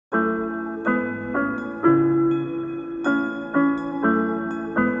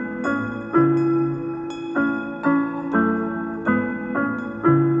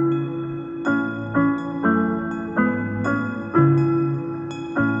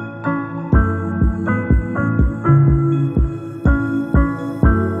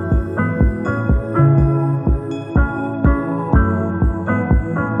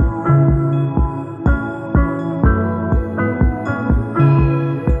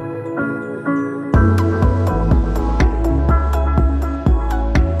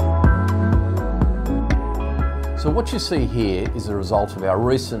What you see here is the result of our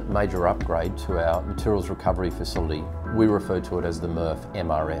recent major upgrade to our materials recovery facility. We refer to it as the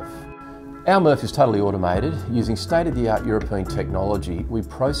MRF. Our MRF is totally automated. Using state-of-the-art European technology, we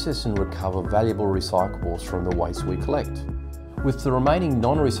process and recover valuable recyclables from the waste we collect. With the remaining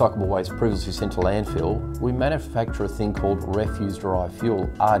non-recyclable waste previously sent to landfill, we manufacture a thing called refuse-derived fuel,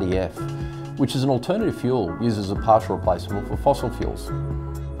 RDF, which is an alternative fuel used as a partial replacement for fossil fuels.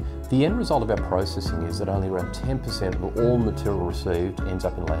 The end result of our processing is that only around 10% of all material received ends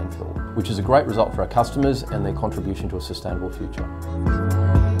up in landfill, which is a great result for our customers and their contribution to a sustainable future.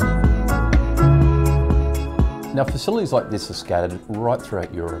 Now, facilities like this are scattered right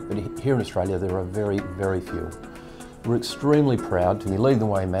throughout Europe, but here in Australia there are very, very few. We're extremely proud to be leading the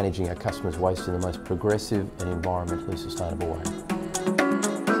way in managing our customers' waste in the most progressive and environmentally sustainable way.